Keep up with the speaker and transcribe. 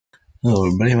Hello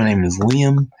everybody, my name is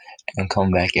Liam, and I'm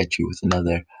coming back at you with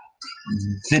another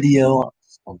video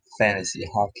of fantasy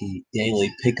hockey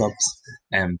daily pickups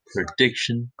and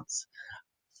predictions.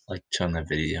 I like showing that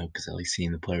video because I like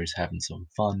seeing the players having some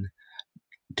fun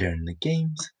during the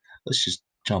games. Let's just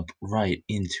jump right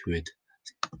into it.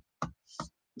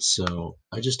 So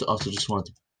I just wanted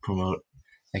to promote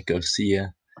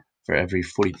Ecosia. For every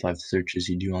 45 searches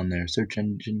you do on their search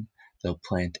engine, they'll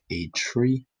plant a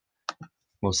tree,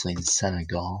 mostly in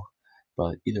Senegal,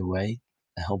 but either way,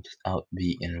 it helps out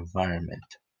the environment.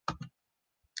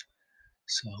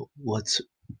 So let's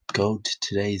go to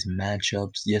today's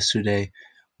matchups. Yesterday,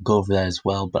 we'll go over that as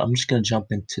well, but I'm just going to jump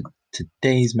into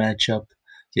today's matchup,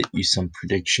 get you some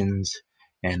predictions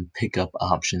and pick up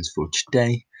options for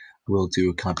today. We'll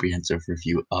do a comprehensive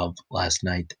review of last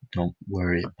night. Don't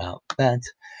worry about that.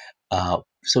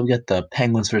 So we got the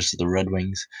Penguins versus the Red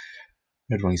Wings.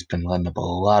 Red Wings been letting up a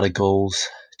lot of goals.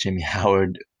 Jimmy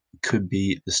Howard could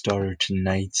be the starter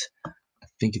tonight. I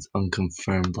think it's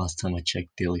unconfirmed last time I checked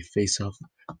Daily Faceoff,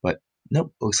 but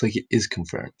nope, looks like it is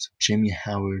confirmed. So Jimmy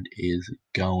Howard is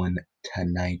going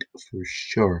tonight for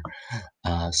sure.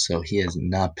 So he has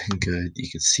not been good. You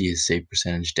can see his save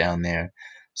percentage down there.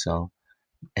 So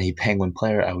any Penguin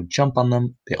player, I would jump on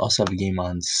them. They also have a game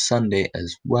on Sunday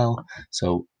as well.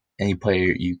 So any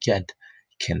player you get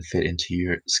can fit into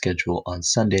your schedule on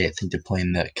Sunday. I think they're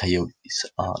playing the Coyotes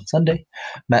on Sunday.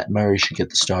 Matt Murray should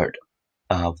get the start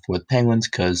for the Penguins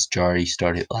because Jarry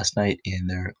started last night in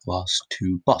their loss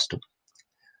to Boston.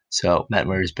 So Matt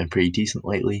Murray's been pretty decent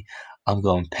lately. I'm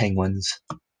going Penguins,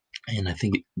 and I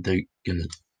think they're gonna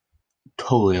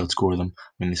totally outscore them. I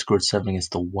mean, they scored 7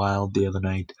 against the Wild the other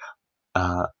night.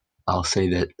 Uh, I'll say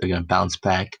that they're gonna bounce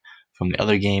back from the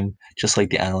other game, just like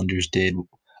the Islanders did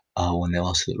when they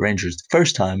lost to the Rangers the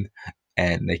first time,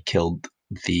 and they killed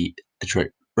the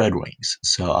Detroit Red Wings.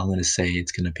 So I'm gonna say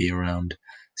it's gonna be around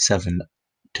 7-2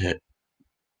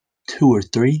 or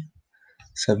 3,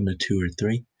 7-2 or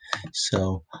 3.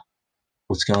 So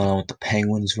what's going on with the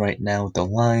Penguins right now with the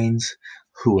lines?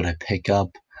 Who would I pick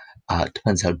up? It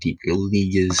depends how deep your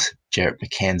league is. Jared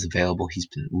McCann's available. He's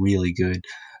been really good.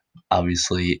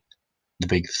 Obviously, the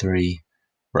big three.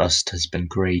 Rust has been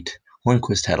great.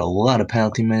 Hornquist had a lot of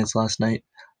penalty minutes last night.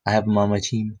 I have him on my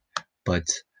team, but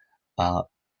uh,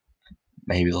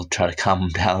 maybe they'll try to calm him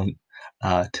down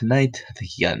tonight. I think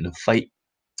he got in a fight.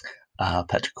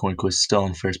 Patrick Hornquist still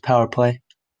in first power play.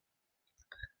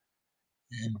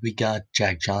 And we got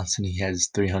Jack Johnson. He had his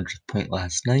 300th point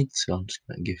last night, so I'm just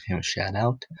going to give him a shout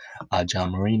out.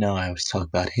 John Marino, I always talk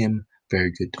about him.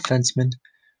 Very good defenseman.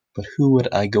 But who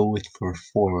would I go with for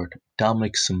forward?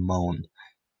 Dominic Simone.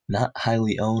 Not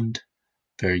highly owned.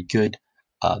 Very good.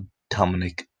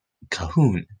 Dominic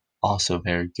Cahoon. Also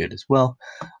very good as well.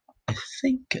 I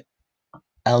think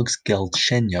Alex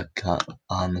Galchenyuk got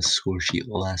on the score sheet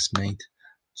last night.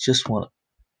 Just one.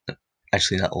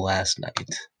 Actually, not last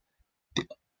night. The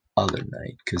other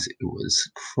night because it was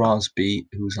Crosby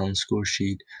who was on the score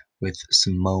sheet with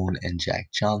Simone and Jack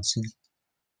Johnson.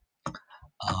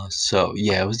 So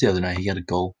yeah, it was the other night. He got a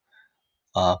goal.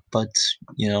 But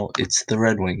it's the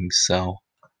Red Wings, so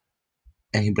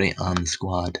anybody on the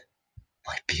squad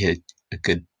might be a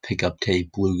good pickup. Teddy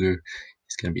Bluger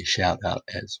is going to be a shout out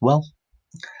as well.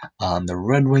 The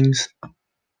Red Wings,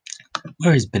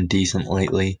 where he's been decent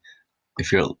lately.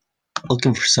 If you're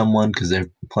looking for someone, because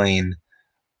they're playing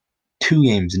 2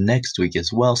 games next week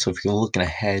as well. So if you're looking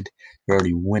ahead, you're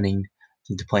already winning. I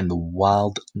think they're playing the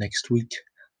Wild next week.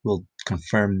 We'll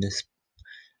confirm this.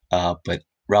 But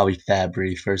Robbie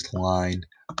Fabry, first line.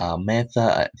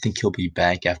 Mantha, I think he'll be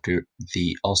back after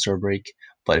the All-Star break.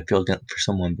 But if you're looking for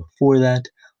someone before that,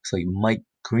 looks like Mike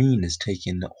Green is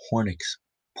taking Hornick's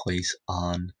place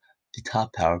on the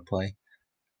top power play.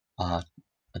 I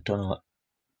don't know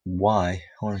why.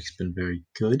 Hornick's been very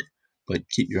good, but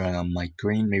keep your eye on Mike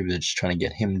Green. Maybe they're just trying to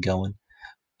get him going.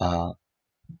 I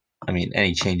mean,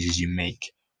 any changes you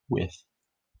make with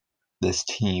this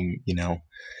team,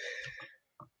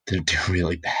 they're doing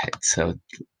really bad. So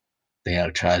they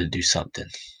gotta try to do something,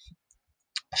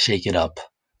 shake it up.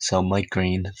 So Mike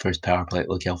Green, first power play,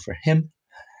 look out for him.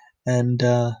 And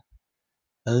other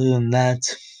than that,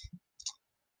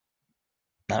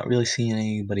 not really seeing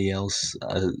anybody else.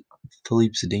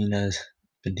 Philippe Zadina's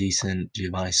been decent.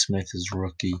 Giovanni Smith is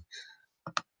rookie.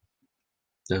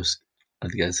 Those are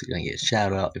the guys that are gonna get a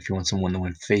shout out. If you want someone to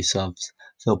win faceoffs,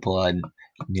 Phil Palat and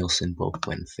Nielsen both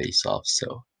win faceoffs.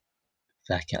 So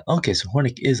that count. Okay, so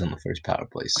Hornick is on the first power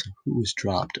play. So who was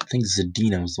dropped? I think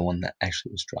Zadina was the one that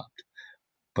actually was dropped.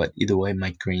 But either way,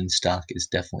 Mike Green's stock is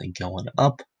definitely going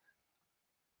up.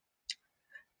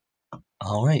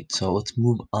 Alright, so let's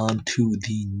move on to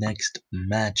the next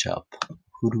matchup.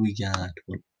 Who do we got?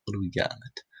 What do we got?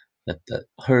 Got the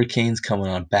Hurricanes coming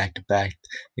on back to back.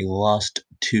 They lost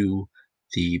to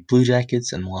the Blue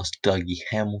Jackets and lost Dougie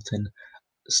Hamilton.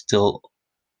 Still,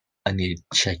 I need to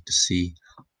check to see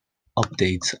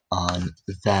updates on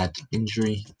that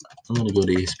injury. I'm gonna go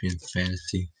to ESPN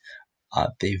Fantasy.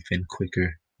 They've been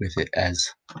quicker with it as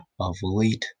of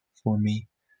late for me,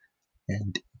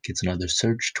 and gets another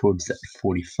surge towards that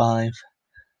 45.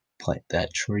 Plant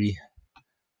that tree,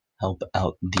 help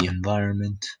out the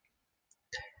environment.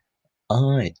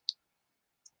 Alright.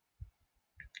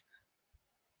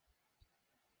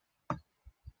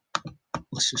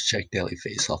 Let's just check daily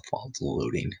face-off while it's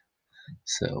loading.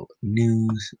 So,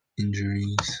 news,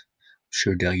 injuries. I'm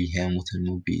sure Dougie Hamilton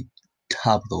will be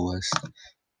top of the list.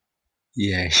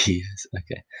 Yeah, he is.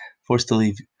 Okay. Forced to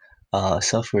leave.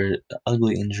 Suffered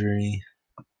ugly injury.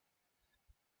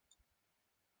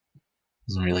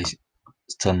 Doesn't really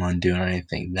someone doing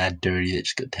anything that dirty that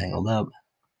just got tangled up.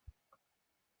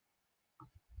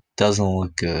 Doesn't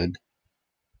look good.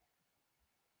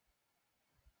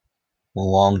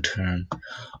 Long term.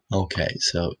 Okay,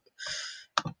 so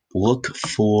look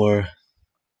for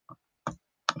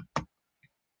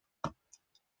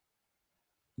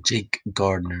Jake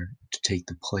Gardner to take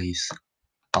the place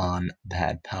on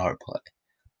that power play.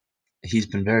 He's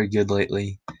been very good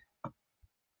lately.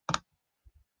 I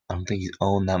don't think he's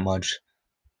owned that much.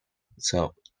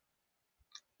 So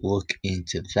look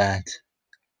into that.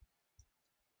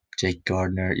 Jake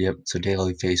Gardner, yep. So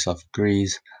Daily Faceoff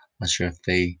agrees. Not sure if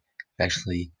they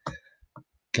actually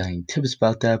got any tips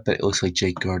about that, but it looks like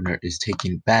Jake Gardner is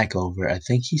taking back over. I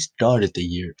think he started the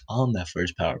year on that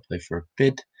first power play for a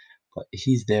bit, but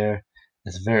he's there.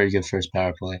 That's a very good first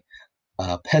power play.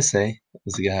 Pese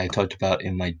was the guy I talked about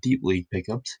in my deep league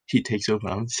pickups. He takes over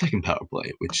on the second power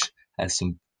play, which has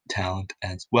some talent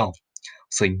as well.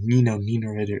 Looks like Nino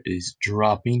Niederreiter is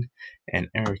dropping, and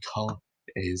Eric Hall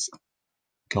is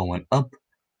going up.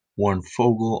 Warren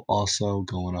Fogle also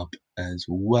going up as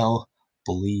well.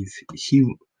 Believe he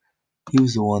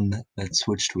was the one that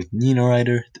switched with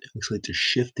Niederreiter. It looks like they're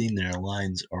shifting their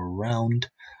lines around.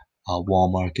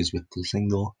 Walmark is with the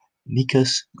single. Nika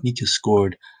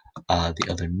scored the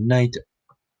other night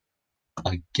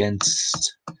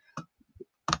against,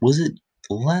 was it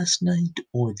last night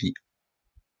or the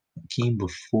game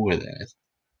before that?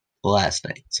 Last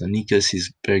night. So Nikas, he's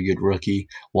a very good rookie.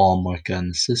 Walmark got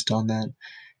an assist on that.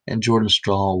 And Jordan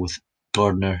Strahl with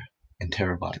Gardner and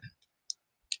Teravainen.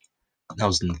 That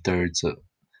was in the third, so I'm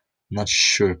not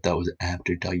sure if that was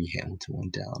after Dougie Hamilton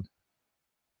went down.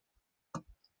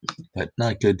 But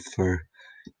not good for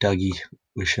Dougie.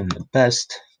 Wish him the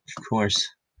best, of course.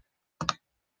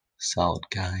 Solid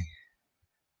guy.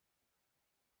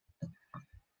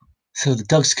 So the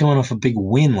Ducks coming off a big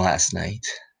win last night.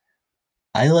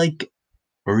 I like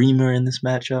Reimer in this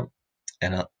matchup,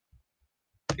 and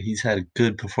he's had a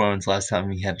good performance last time.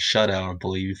 He had a shutout, I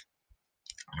believe.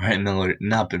 Ryan Miller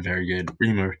not been very good.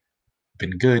 Reimer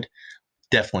been good.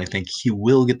 Definitely think he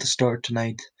will get the start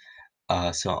tonight.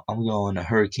 So I'm going to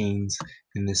Hurricanes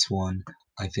in this one.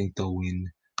 I think they'll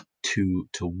win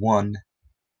 2-1.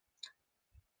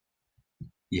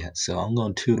 Yeah, so I'm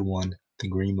going 2-1. I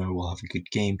think Reimer will have a good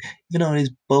game, even though it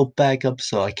is both backups,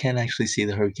 so I can't actually see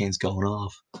the Hurricanes going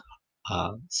off.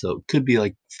 So it could be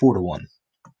like 4-1.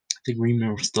 I think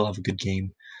Reimer will still have a good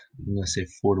game. I'm gonna say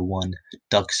 4-1.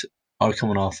 Ducks are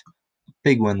coming off a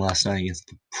big win last night against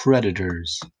the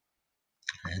Predators,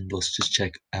 and let's just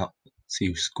check out, see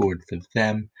who scored for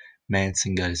them.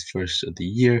 Manson got his first of the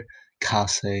year.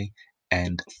 Kase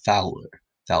and Fowler.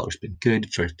 Fowler's been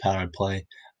good first power play.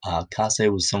 Kase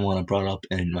was someone I brought up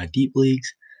in my deep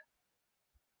leagues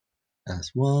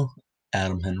as well.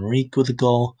 Adam Henrique with a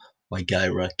goal. My guy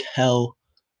Raquel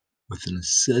with an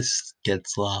assist.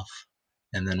 Getzlaff.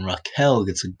 And then Raquel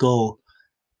gets a goal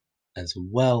as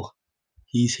well.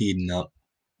 He's heating up.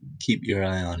 Keep your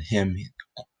eye on him.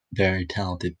 Very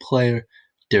talented player.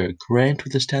 Derek Grant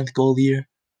with his 10th goal of the year.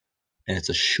 And it's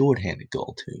a shorthanded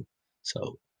goal, too.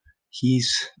 So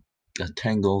he's got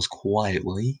 10 goals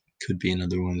quietly. Could be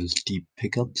another one of those deep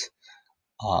pickups.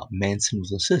 Manson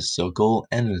with assists. So a goal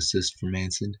and an assist for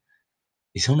Manson.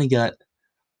 He's only got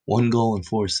 1 goal and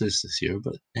 4 assists this year,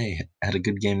 but hey, had a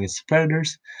good game against the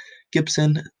Predators.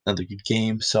 Gibson, another good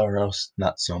game. Saros,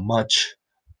 not so much.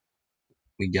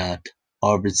 We got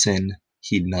Arvidsson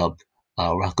heating up.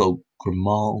 Rocco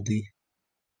Grimaldi.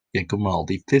 Yeah,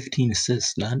 Grimaldi, 15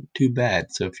 assists, not too bad.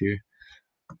 So if you're,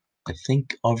 I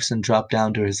think Arvidsson dropped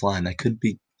down to his line. That could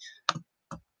be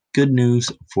good news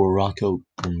for Rocco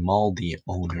Grimaldi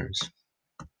owners.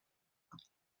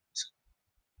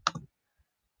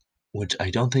 which I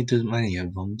don't think there's many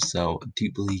of them. So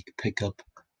deep league pickup,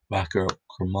 Rocker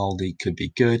Grimaldi could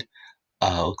be good.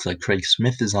 Looks like Craig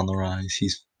Smith is on the rise.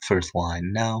 He's first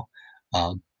line now.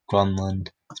 Grunland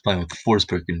is playing with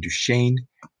Forsberg and Duchesne,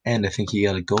 and I think he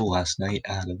got a goal last night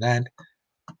out of that.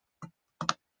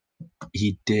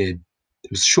 He did.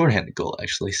 It was a shorthanded goal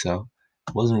actually, so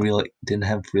it wasn't really didn't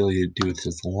have really to do with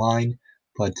his line,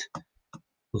 but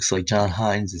looks like John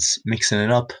Hines is mixing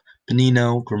it up.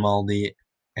 Benino, Grimaldi,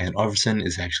 and Arvidsson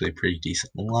is actually a pretty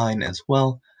decent line as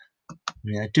well. I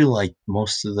mean, I do like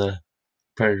most of the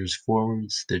Predators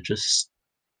forwards. They're just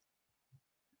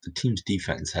the team's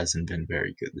defense hasn't been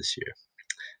very good this year.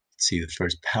 Let's see the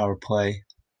first power play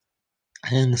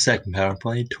and the second power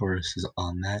play. Torres is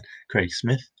on that. Craig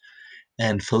Smith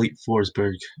and Philippe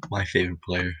Forsberg, my favorite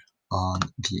player on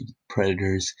the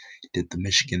Predators. He did the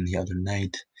Michigan the other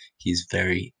night. He's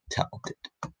very talented.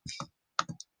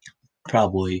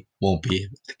 Probably won't be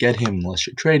able to get him unless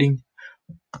you're trading.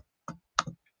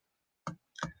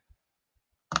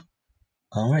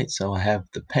 Alright, so I have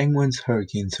the Penguins,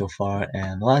 Hurricanes so far,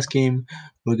 and the last game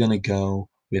we're gonna go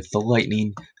with the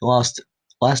Lightning. They lost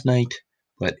last night,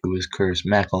 but it was Curtis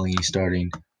McElhinney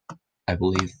starting. I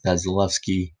believe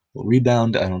Vasilevsky will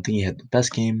rebound. I don't think he had the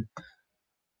best game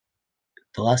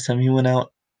the last time he went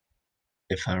out,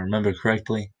 if I remember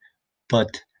correctly, but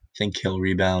I think he'll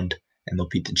rebound and they'll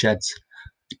beat the Jets.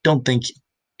 I don't think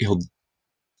he'll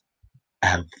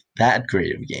have that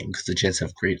great of a game because the Jets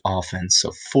have great offense,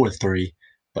 so 4-3,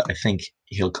 but I think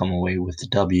he'll come away with the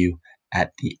W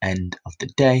at the end of the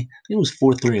day. I think it was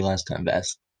 4-3 last time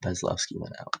Vasilevsky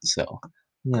went out, so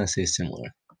I'm going to say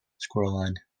similar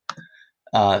scoreline.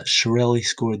 Chiarelli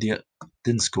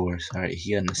didn't score, sorry,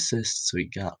 he got an assist, so he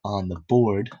got on the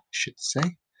board, I should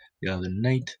say, the other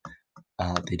night.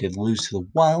 They did lose to the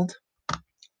Wild.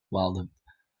 I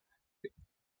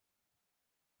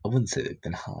wouldn't say they've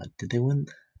been hot. Did they win?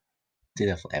 They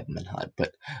definitely haven't been hot,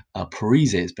 but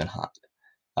Parise has been hot.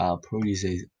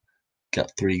 Parise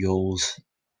got 3 goals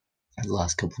in the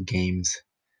last couple of games,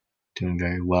 doing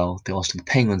very well. They lost to the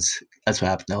Penguins. That's what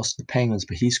happened. They lost to the Penguins,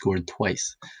 but he scored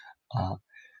twice.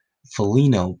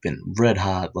 Foligno been red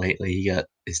hot lately. He got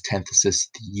his 10th assist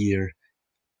of the year.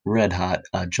 Red hot.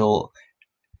 Joel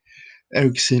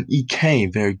Eriksson EK,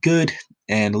 very good.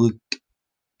 And Luke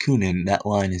Kunin, that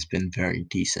line has been very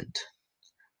decent.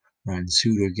 Ryan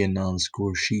Suter getting on the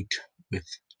score sheet with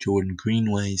Jordan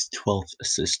Greenway's 12th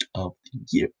assist of the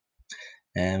year.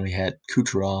 And we had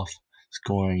Kucherov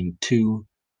scoring 2.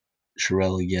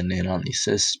 Chiarelli getting in on the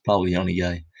assists. Probably the only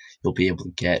guy you'll be able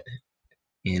to get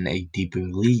in a deeper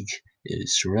league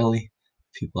is Chiarelli.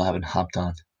 If people haven't hopped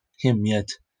on him yet,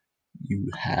 you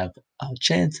have a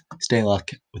chance. Stay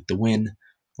luck with the win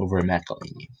over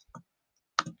McElhinney.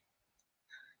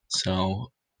 So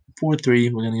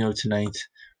 4-3, we're going to go tonight.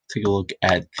 Take a look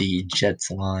at the Jets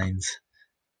lines.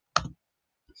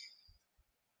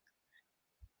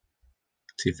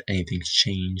 See if anything's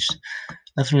changed.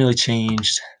 Nothing really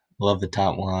changed. Love the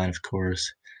top line, of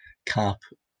course. Cop.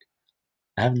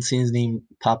 I haven't seen his name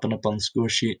popping up on the score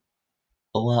sheet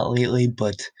a lot lately,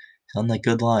 but he's on that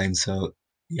good line, so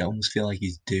you almost feel like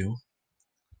he's due.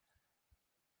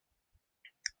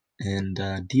 And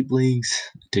deep leagues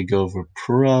to go over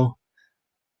Pro.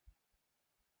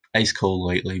 Ice cold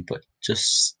lately, but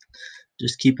just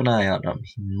keep an eye on him.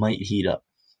 He might heat up.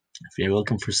 If you're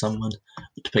looking for someone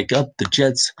to pick up, the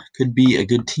Jets could be a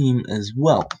good team as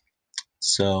well.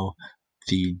 So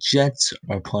the Jets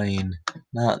are playing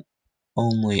not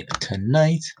only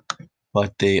tonight,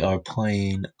 but they are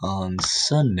playing on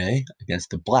Sunday against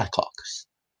the Blackhawks.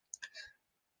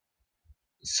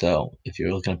 So if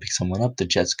you're looking to pick someone up, the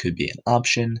Jets could be an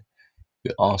option.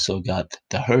 We also got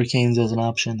the Hurricanes as an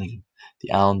option,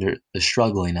 the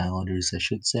struggling Islanders, I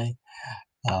should say.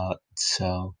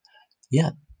 So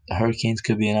yeah, the Hurricanes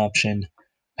could be an option.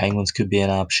 Penguins could be an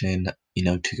option.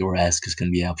 Tuukka Rask is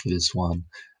going to be out for this one.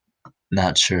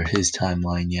 Not sure his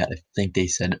timeline yet. I think they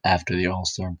said after the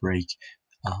All-Star break.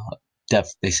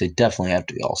 They said definitely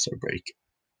after the All-Star break.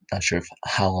 Not sure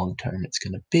how long term it's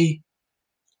going to be.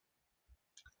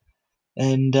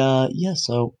 And yeah,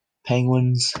 so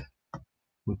Penguins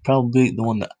would probably be the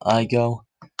one that I go,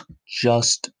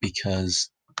 just because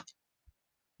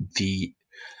the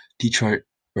Detroit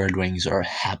Red Wings are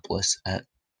hapless at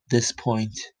this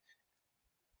point.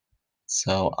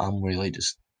 So I'm really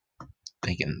just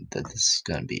thinking that this is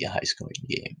going to be a high-scoring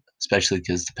game, especially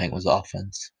because the Penguins'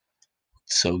 offense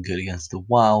is so good against the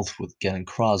Wild with getting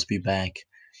Crosby back.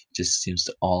 It just seems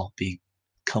to all be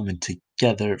coming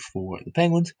together for the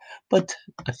Penguins. But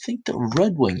I think the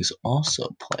Red Wings also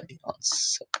play on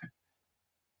Saturday.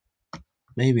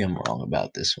 maybe I'm wrong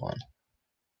about this one.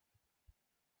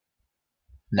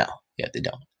 No, yeah, they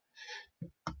don't.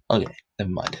 Okay,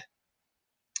 never mind.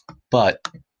 But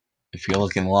if you're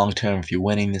looking long term, if you're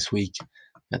winning this week,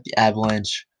 got the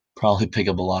Avalanche. Probably pick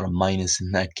up a lot of minus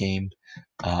in that game.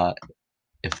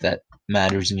 If that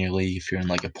matters in your league, if you're in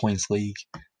like a points league,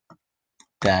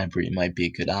 Fabry might be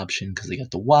a good option because they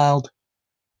got the Wild,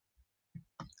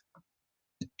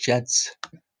 the Jets.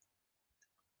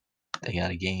 They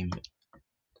got a game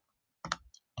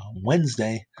on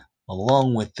Wednesday,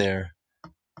 along with their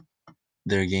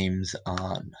games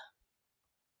on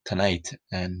tonight,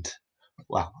 and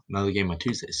wow, another game on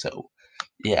Tuesday. So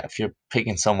yeah, if you're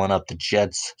picking someone up, the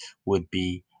Jets would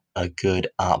be a good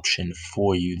option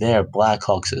for you there.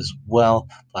 Blackhawks as well.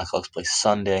 Blackhawks play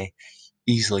Sunday.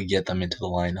 Easily get them into the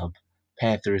lineup.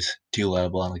 Panthers do let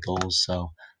up a lot of goals,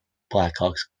 so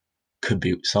Blackhawks could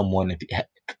be someone.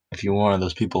 If you're one of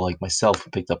those people like myself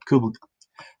who picked up Kubalik,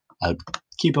 I'd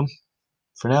keep him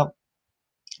for now.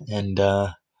 And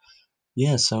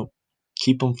yeah, so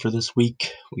keep them for this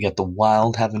week. We got the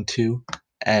Wild having two,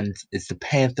 and it's the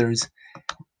Panthers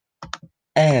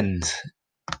and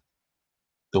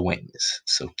the Wings.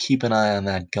 So keep an eye on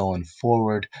that going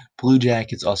forward. Blue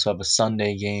Jackets also have a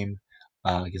Sunday game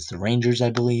against the Rangers, I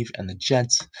believe, and the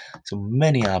Jets. So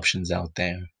many options out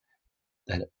there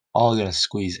that are all going to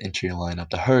squeeze into your lineup.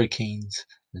 The Hurricanes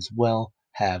as well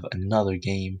have another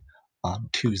game on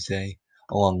Tuesday,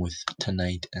 along with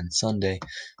tonight and Sunday.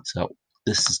 So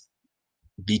this is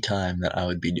the time that I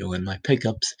would be doing my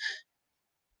pickups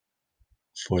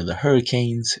for the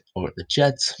Hurricanes or the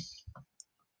Jets.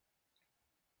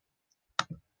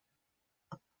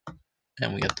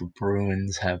 And we got the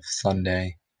Bruins have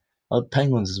Sunday.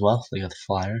 Penguins as well. They got the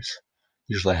Flyers.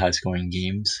 Usually high scoring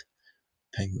games.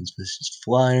 Penguins versus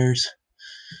Flyers.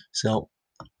 So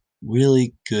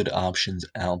really good options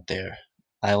out there.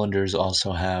 Islanders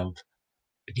also have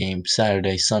a game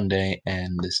Saturday, Sunday,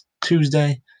 and this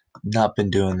Tuesday. Not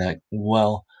been doing that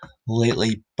well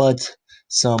lately, but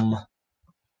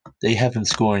they have been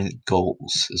scoring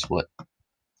goals, is what.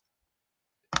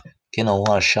 Getting a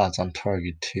lot of shots on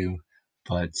target too,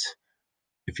 but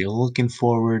if you're looking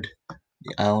forward,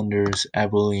 the Islanders,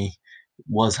 Eberle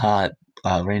was hot.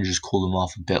 Rangers cooled him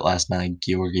off a bit last night.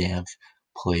 Georgiev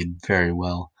played very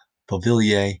well.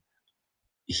 Beauvillier,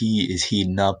 he is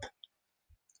heating up.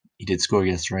 He did score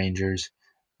against the Rangers,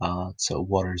 so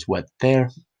water's wet there.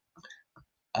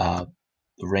 The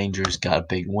Rangers got a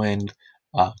big win.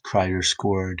 Kreider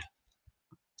scored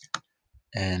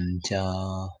and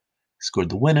scored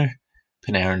the winner.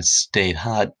 Panarin stayed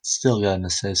hot, still got an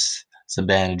assist.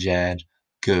 Zibanejad,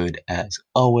 good as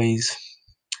always.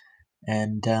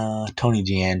 And Tony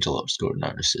DeAngelo scored an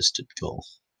unassisted goal.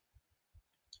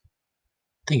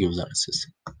 I think it was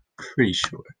unassisted. Pretty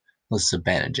sure. Unless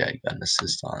Zibanejad got an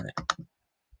assist on it.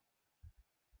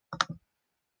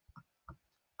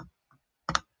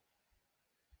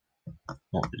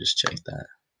 Let me just check that.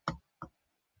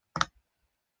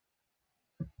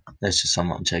 That's just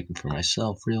something I'm checking for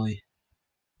myself, really.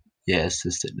 Yeah,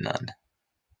 assisted, none.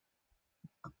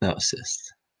 No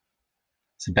assist.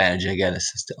 Zibanejad got an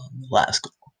assist on the last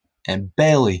goal. And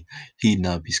Bailey heating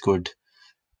up. He scored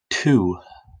two.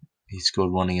 He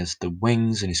scored one against the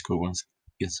Wings, and he scored one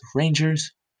against the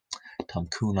Rangers. Tom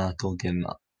Kuhnhackl getting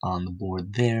on the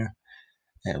board there.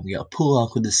 And we got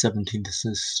Pulock with the 17th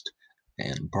assist.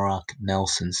 And Brock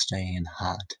Nelson staying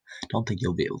hot. Don't think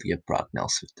you'll be able to get Brock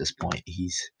Nelson at this point.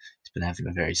 He's been having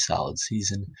a very solid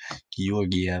season.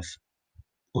 Georgiev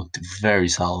looked very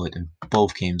solid in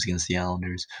both games against the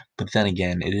Islanders. But then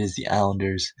again, it is the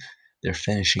Islanders. Their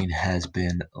finishing has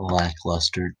been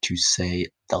lackluster, to say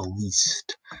the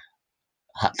least.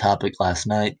 Hot topic last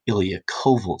night, Ilya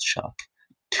Kovalchuk.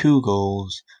 2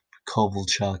 goals for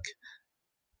Kovalchuk.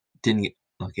 Didn't get,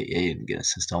 okay, yeah, he didn't get an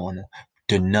assist on one.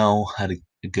 Danault had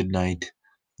a good night.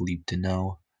 Leap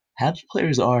Danault. Habs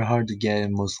players are hard to get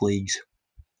in most leagues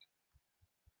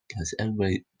because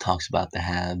everybody talks about the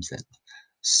Habs and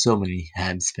so many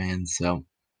Habs fans, so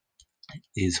it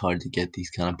is hard to get these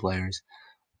kind of players.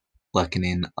 Lucking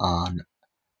in on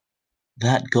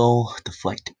that goal,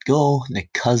 deflected goal,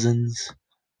 Nick Cousins,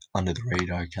 under the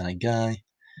radar kind of guy.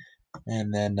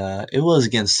 And then it was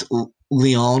against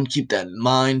Lyon. Keep that in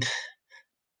mind.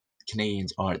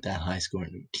 Canadians aren't that high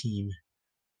scoring team,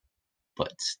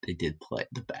 but they did play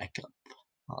the backup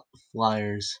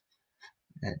Flyers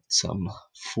and some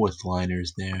fourth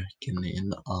liners there getting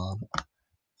in on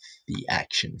the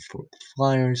action for the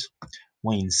Flyers.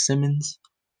 Wayne Simmons,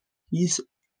 he's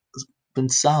been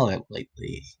solid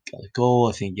lately. Got a goal,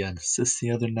 I think he got an assist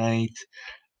the other night.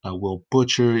 Will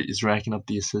Butcher is racking up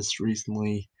the assists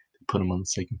recently. Put him on the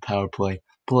second power play.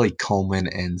 Blake Coleman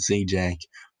and Zajac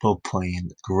both playing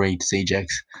great.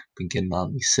 Zajac's been getting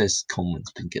on the assists.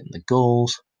 Coleman's been getting the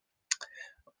goals.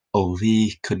 OV,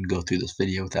 couldn't go through this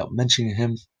video without mentioning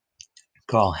him.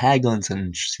 Carl Hagelin's an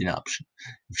interesting option.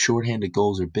 If shorthanded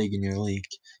goals are big in your league,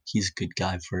 he's a good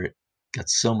guy for it. Got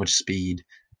so much speed.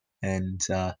 And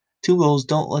 2 goals,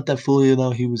 don't let that fool you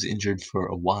though. He was injured for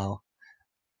a while.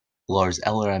 Lars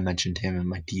Eller, I mentioned him in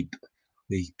my deep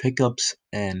league pickups.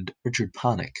 And Richard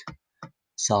Panik,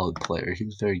 solid player. He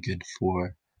was very good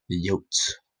for the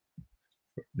Yotes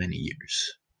for many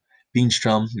years.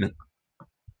 Beanstrom,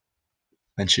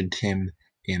 mentioned him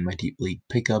in my deep league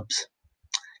pickups.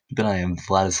 Keep an eye on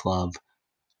Vladislav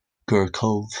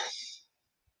Gurkov.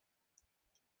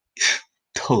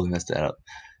 Totally messed that up.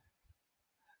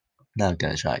 Not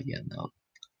gonna try again though.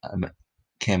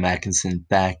 Cam Atkinson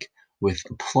back with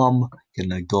a plum,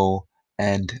 getting a goal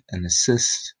and an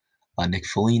assist. Nick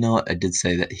Foligno, I did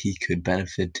say that he could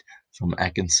benefit from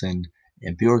Atkinson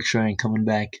and Bjorkstrand coming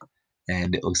back,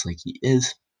 and it looks like he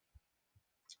is.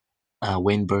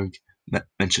 Wainberg,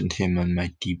 mentioned him on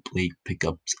my deep league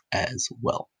pickups as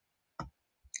well.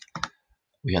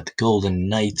 We got the Golden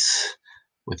Knights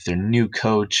with their new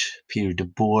coach, Peter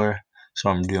DeBoer. So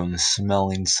I'm doing the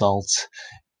smelling salts,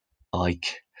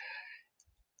 like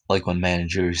when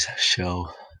managers show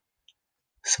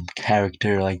some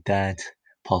character like that.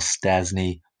 Paul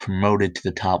Stastny promoted to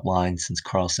the top line since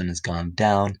Carlson has gone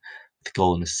down with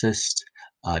goal and assist.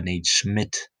 Nate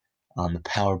Schmidt on the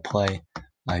power play,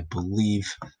 I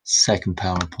believe, second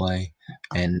power play,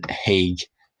 and Haig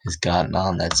has gotten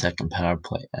on that second power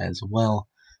play as well.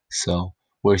 So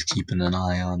worth keeping an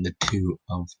eye on the two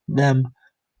of them.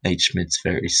 Nate Schmidt's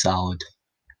very solid.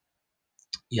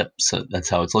 Yep, so that's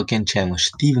how it's looking. Chandler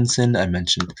Stevenson, I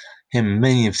mentioned him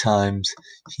many of times.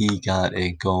 He got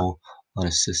a goal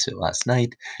unassisted last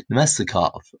night.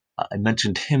 Nemestikov, I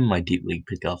mentioned him in my deep league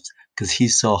pickups because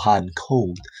he's so hot and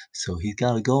cold. So he's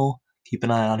got a goal. Keep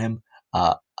an eye on him.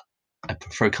 I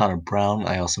prefer Connor Brown.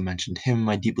 I also mentioned him in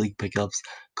my deep league pickups.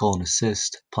 Goal and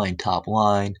assist, playing top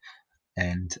line,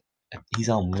 and he's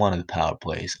on one of the power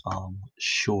plays.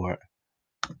 Sure.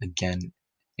 Again,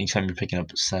 anytime you're picking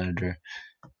up a Senator,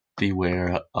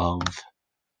 beware of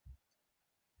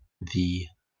the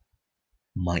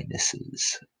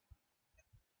minuses.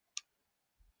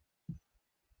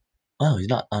 Oh, he's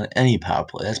not on any power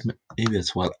play. Maybe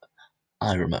that's what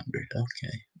I remembered.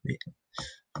 Okay,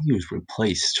 he was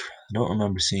replaced. I don't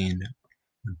remember seeing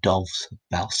Dolph's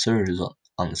Balsers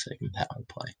on the second power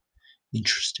play.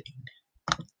 Interesting.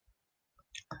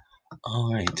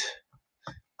 All right.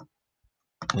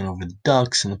 Went over the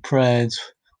Ducks and the Preds.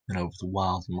 Went over the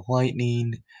Wild and the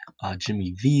Lightning.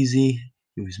 Jimmy Vesey,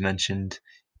 he was mentioned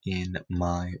in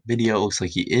my video. Looks like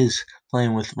he is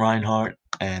playing with Reinhardt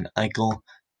and Eichel.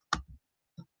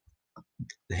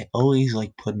 They always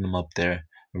like putting him up there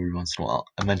every once in a while.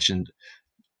 I mentioned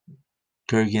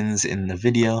Gergens in the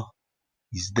video.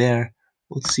 He's there.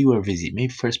 Let's see where Vizzy.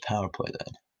 Maybe first power play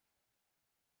then.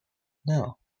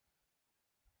 No.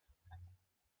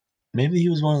 Maybe he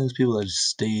was one of those people that just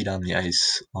stayed on the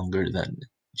ice longer than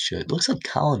he should. Looks like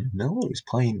Colin Miller is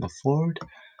playing the forward.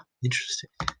 Interesting.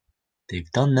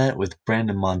 They've done that with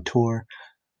Brandon Montour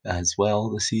as well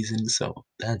this season, so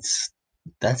that's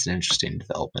an interesting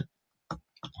development.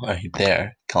 Right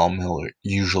there, Colin Miller,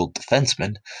 usual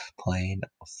defenseman, playing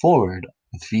forward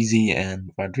with Vesey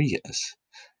and Rodriguez.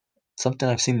 Something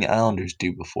I've seen the Islanders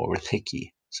do before with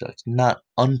Hickey, so it's not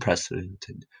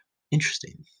unprecedented.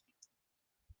 Interesting.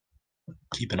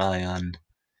 Keep an eye on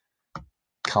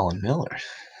Colin Miller.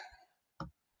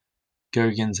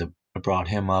 Gergens brought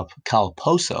him up. Kyle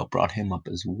Poso brought him up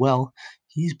as well.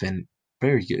 He's been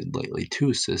very good lately.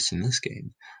 2 assists in this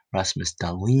game. Rasmus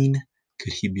Dahlin,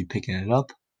 could he be picking it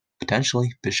up?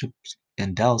 Potentially. Bishop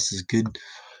and Dallas is a good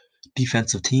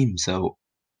defensive team, so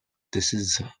this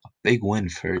is a big win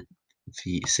for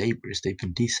the Sabres. They've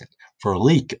been decent.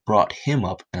 Verleek brought him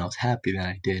up, and I was happy that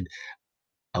I did.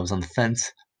 I was on the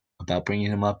fence about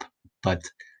bringing him up, but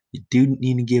you do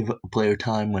need to give a player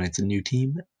time when it's a new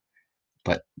team.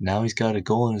 But now he's got a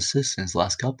goal and assist in his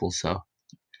last couple, so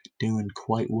doing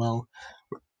quite well.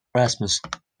 Rasmus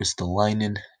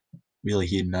Ristolainen really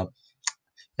heating up.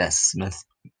 Yes, Smith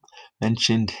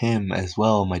mentioned him as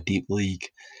well in my deep league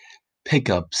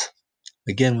pickups.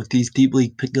 Again, with these deep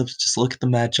league pickups, just look at the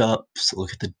matchups,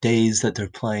 look at the days that they're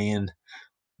playing,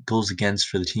 goals against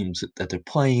for the teams that they're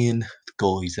playing, the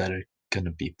goalies that are going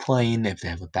to be playing. If they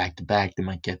have a back-to-back, they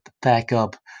might get the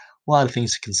backup. A lot of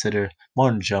things to consider.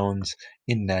 Martin Jones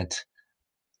in net.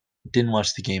 Didn't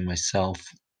watch the game myself.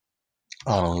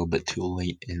 On a little bit too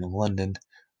late in London.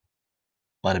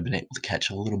 might have been able to catch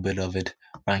a little bit of it.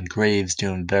 Ryan Graves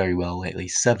doing very well lately.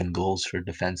 7 goals for a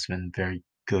defenseman. Very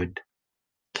good.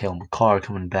 Cale Makar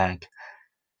coming back.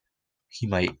 He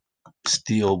might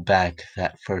steal back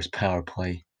that first power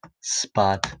play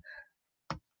spot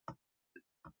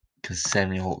because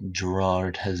Samuel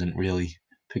Girard hasn't really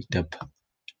picked up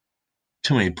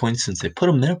too many points since they put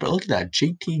him there. But look at that.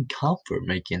 JT Compher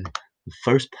making the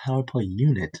first power play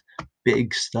unit.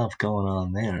 Big stuff going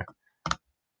on there.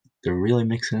 They're really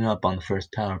mixing it up on the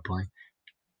first power play.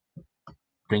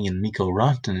 Bringing Mikko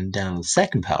Rantanen down the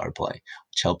second power play,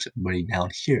 which helps everybody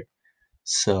down here.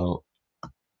 So,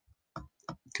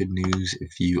 good news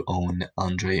if you own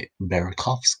Andrei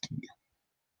Burakovsky.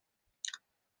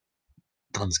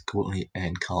 Don Scully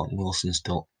and Colin Wilson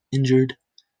still injured.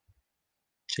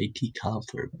 JT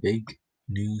Compher, big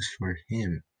news for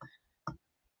him.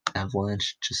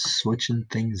 Avalanche just switching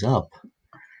things up.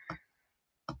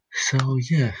 So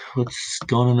yeah, let's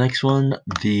go on to the next one.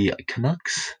 The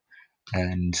Canucks,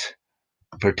 and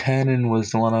Virtanen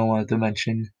was the one I wanted to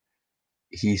mention.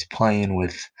 He's playing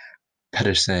with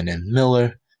Pedersen and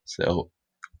Miller, and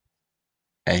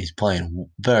he's playing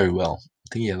very well. I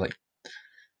think he had like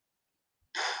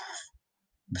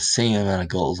the same amount of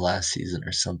goals last season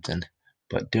or something,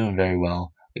 but doing very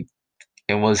well.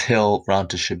 It was Hill.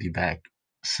 Ronta should be back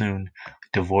soon.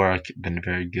 Dvorak been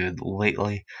very good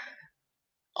lately.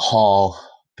 Hall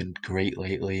been great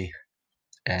lately,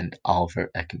 and Oliver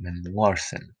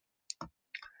Ekman-Larsson.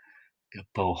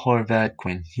 Bo Horvat,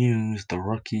 Quinn Hughes, the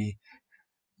rookie,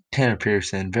 Tanner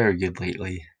Pearson, very good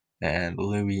lately, and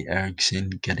Louis Eriksson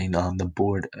getting on the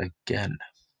board again.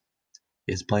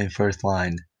 He's playing first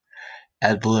line.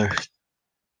 Edler,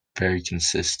 very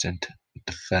consistent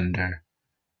defender,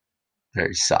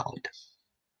 very solid.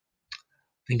 I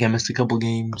think I missed a couple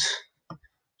games.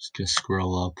 Just gonna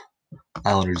scroll up.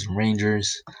 Islanders and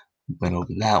Rangers. Went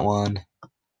over that one.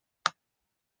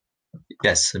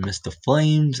 Yes, I missed the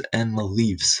Flames and the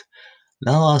Leafs.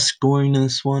 Not a lot of scoring in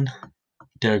this one.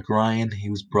 Derek Ryan, he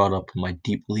was brought up in my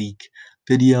Deep League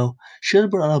video. Should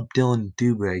have brought up Dylan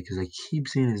Dubé because I keep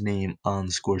seeing his name on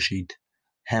the score sheet.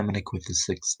 Hamonic with his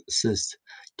 6th assist.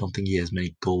 Don't think he has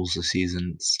many goals this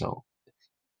season, so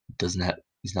he's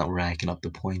not racking up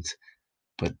the points.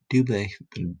 But Dubé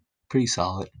been pretty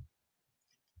solid.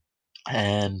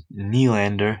 And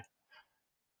Nylander,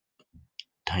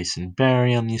 Tyson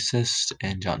Barrie on the assist,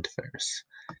 and John Tavares.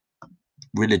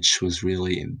 Rittich was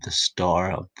really the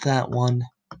star of that one.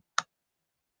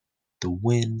 The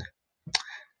win.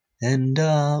 And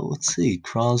let's see,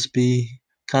 Crosby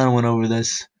kind of went over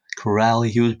this.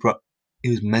 Corrali, he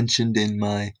was mentioned in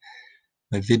my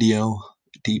video,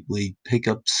 Deep League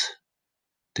pickups.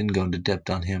 Didn't go into depth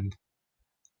on him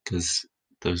because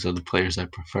there's other players I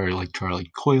prefer, like Charlie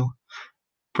Coyle.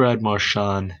 Brad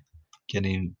Marchand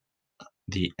getting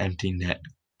the empty net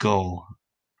goal.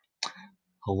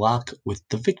 Halak with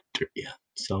the victory.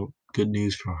 So good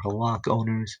news for Halak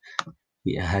owners.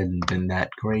 He hadn't been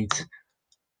that great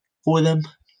for them,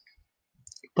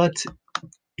 but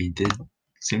he did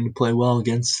seem to play well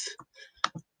against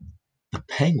the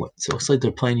Penguins. It looks like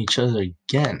they're playing each other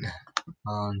again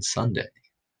on Sunday.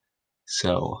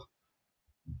 So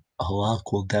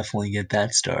Halak will definitely get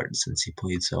that start since he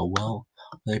played so well.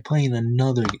 Are they playing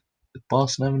another? Does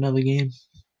Boston have another game?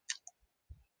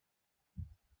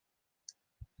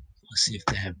 Let's see if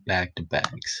they have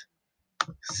back-to-backs.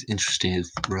 It's interesting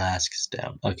if Rask is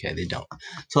down. Okay, they don't.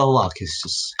 So Halak is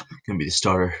just going to be the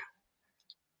starter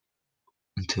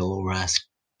until Rask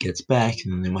gets back,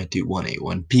 and then they might do 1A,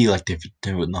 1B like they've been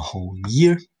doing the whole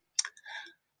year.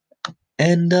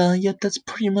 And yeah, that's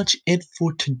pretty much it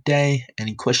for today.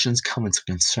 Any questions, comments, or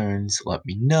concerns, let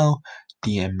me know.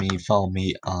 DM me, follow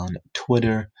me on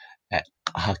Twitter at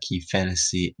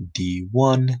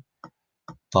HockeyFantasyD1.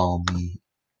 Follow me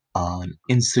on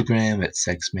Instagram at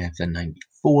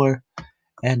SexMantha94.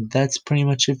 And that's pretty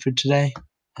much it for today.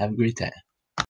 Have a great day.